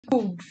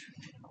Ooh,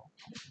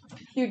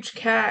 huge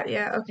cat.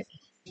 Yeah. Okay.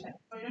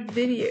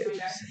 Videos.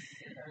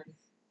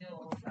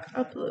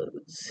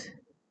 Uploads.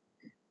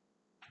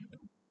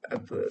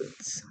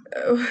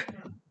 Oh.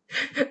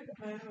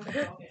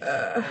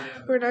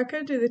 We're not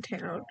gonna do the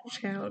channel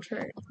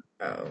track.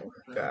 Oh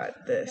god,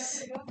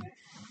 this.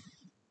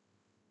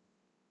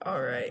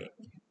 Alright.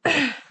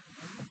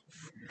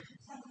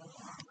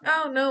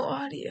 Oh, no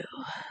audio.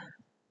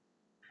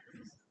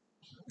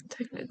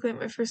 Technically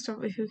my first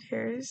one, but who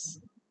cares?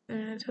 I'm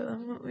gonna tell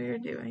them what we were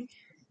doing.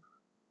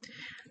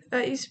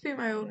 That used to be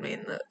my old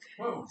main look.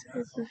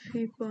 Type of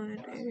people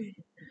and maybe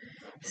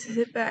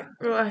sit back,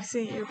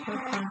 relaxing your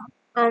popcorn.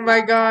 Oh my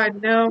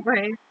god, no,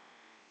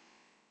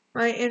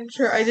 my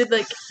intro, I did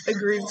like a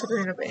green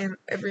screen of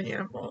every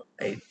animal.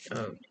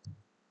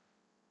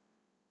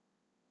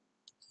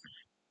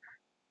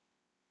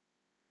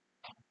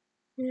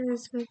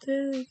 Here's what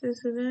this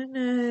is.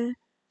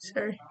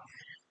 Sorry.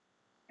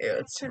 Yeah,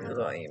 let's turn the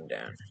volume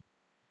down.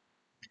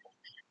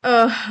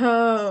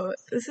 Oh,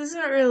 this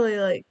isn't really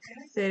like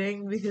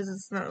fitting because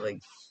it's not like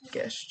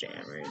guest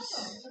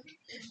jammers.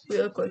 We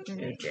look like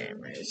new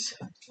jammers.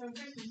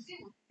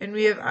 And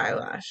we have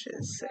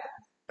eyelashes.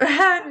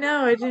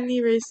 No, I didn't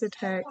erase the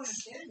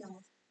text.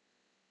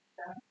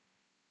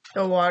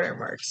 The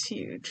watermark's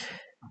huge.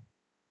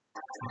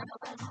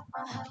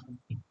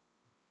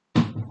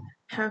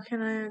 How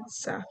can I add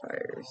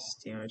sapphires?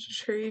 Do you want to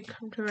trade?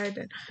 Come to my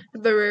den.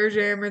 The rare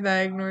jammer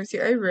that ignores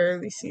you. I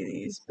rarely see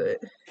these, but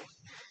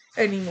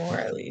anymore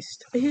at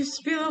least. I used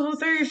to be level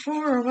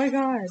 34. Oh my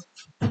god.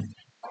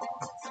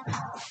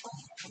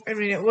 I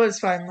mean, it was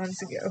 5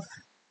 months ago.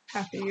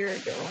 Half a year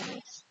ago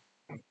almost.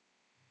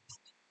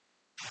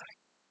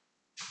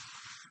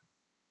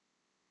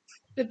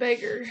 The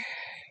beggar.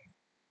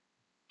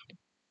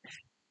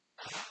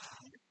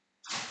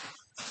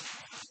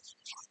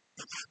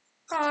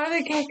 Oh,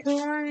 the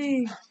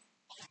Kakarani.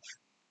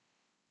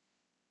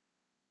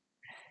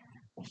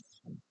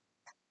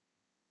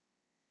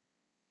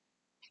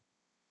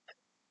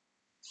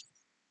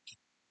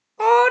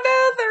 Oh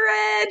no, the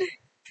red!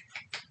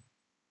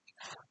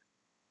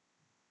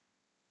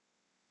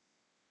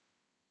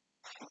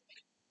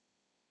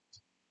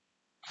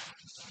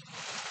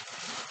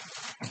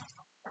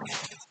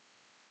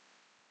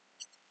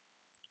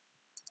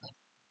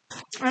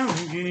 I don't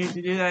think you need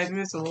to do that. I think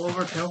it's a little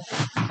overkill.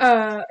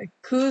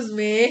 Excuse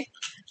me.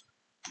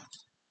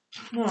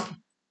 Come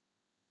on.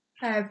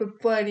 I have a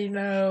bloody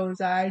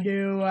nose. I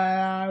do what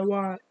I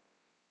want.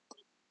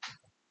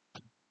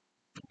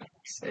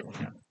 Said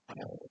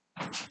no.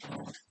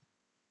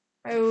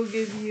 I will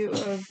give you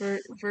a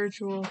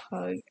virtual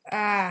hug.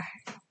 Ah.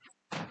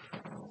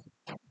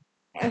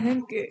 I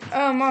think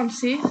oh, Mom,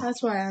 see?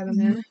 That's why I had a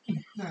man.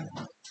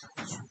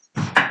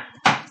 I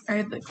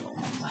had like a little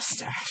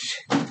mustache.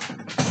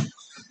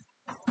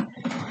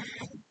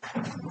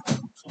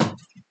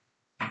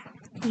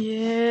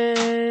 Yeah.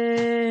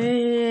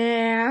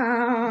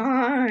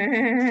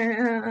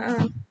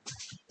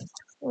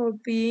 Or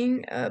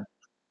being a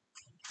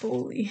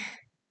bully.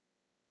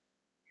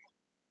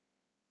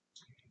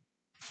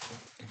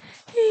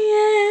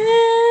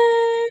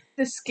 Yeah.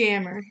 The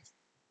scammer.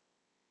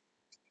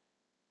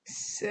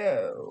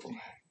 So,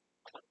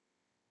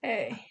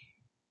 hey.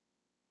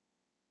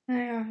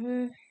 I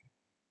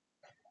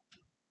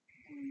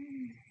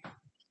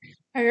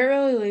got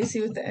really lazy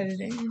with the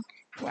editing.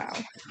 Wow.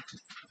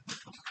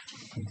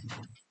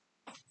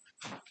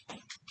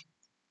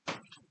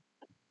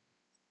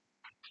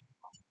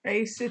 I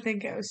used to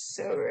think I was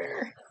so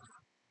rare.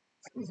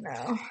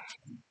 No.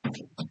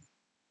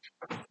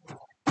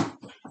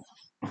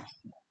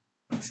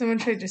 Someone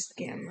tried to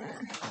scam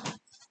that.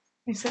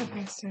 I said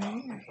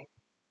yesterday.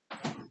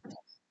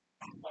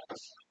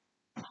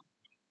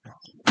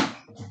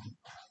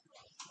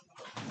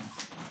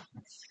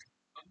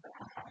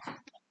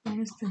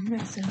 Almost been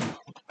missing.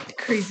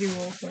 Crazy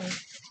wolf.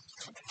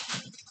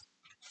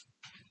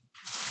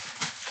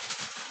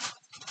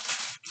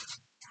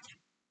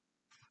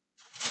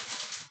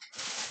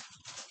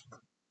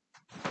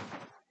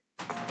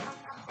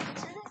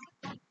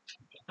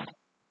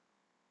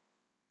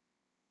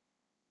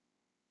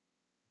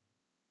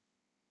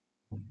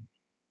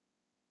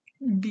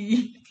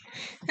 B.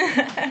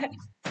 I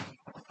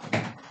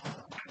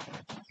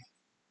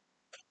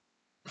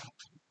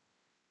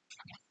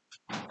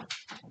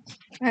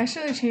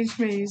actually changed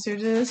my user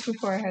to this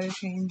before I had to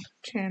change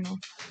channel.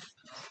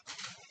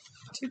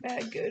 Too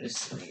bad, go to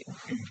sleep.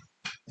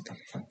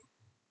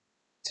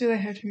 It's really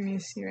hard for me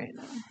to see right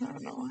now. I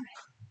don't know why.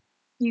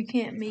 You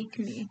can't make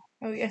me.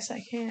 Oh, yes,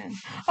 I can.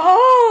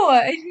 Oh,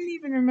 I didn't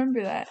even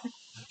remember that.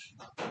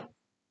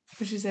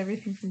 Which is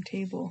everything from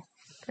table.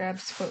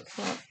 Grabs flip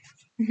flop.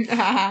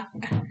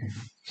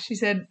 She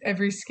said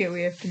every skit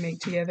we have to make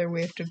together,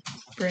 we have to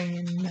bring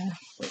in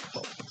flip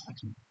flop.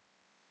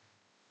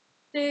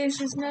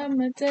 This is not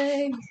my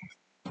day.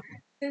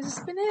 It's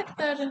been hit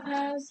about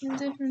 1,000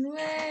 different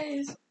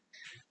ways.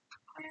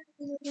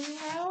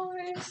 How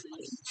is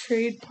it?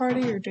 Trade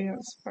party or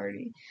dance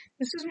party?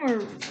 This is more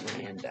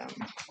random.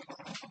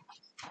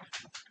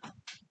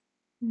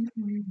 Big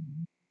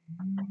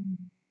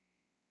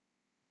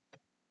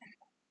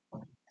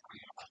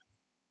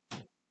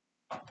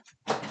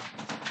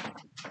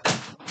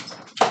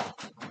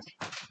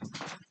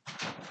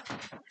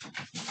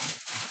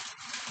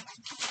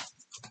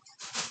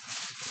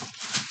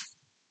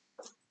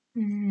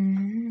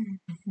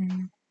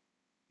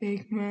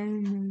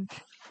man.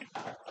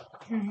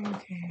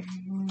 Okay.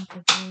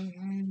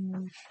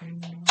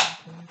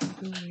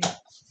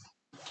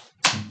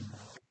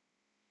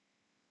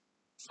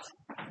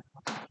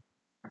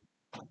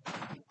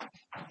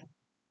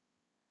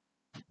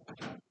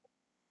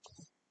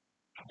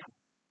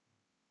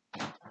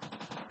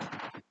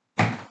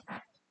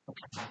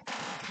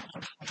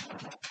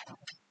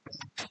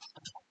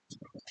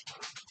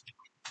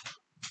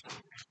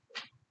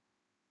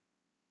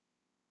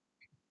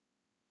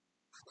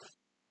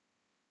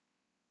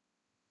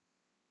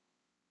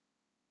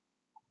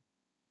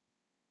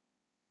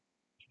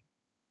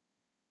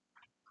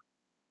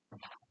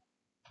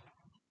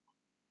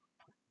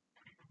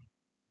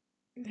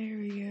 There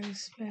we go,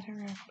 sped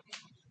her up.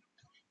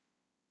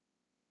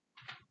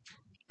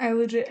 I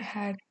legit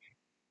had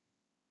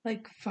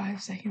like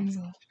 5 seconds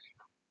left.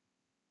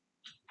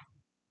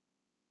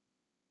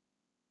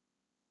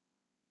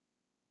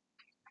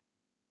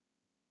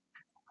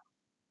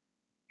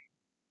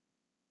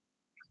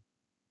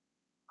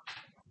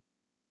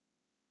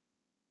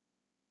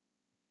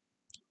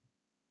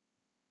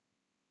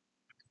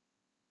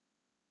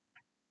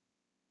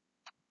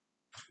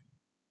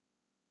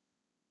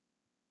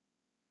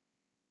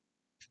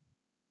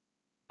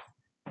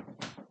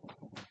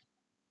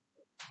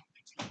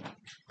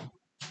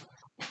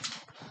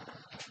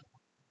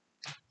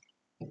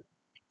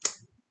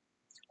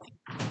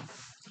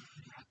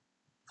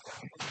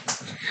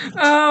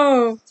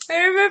 Oh, I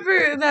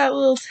remember that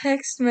little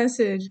text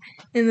message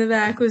in the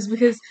back was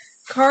because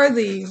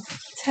Carly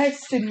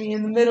texted me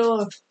in the middle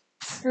of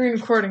screen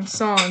recording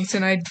songs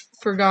and I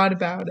forgot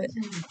about it.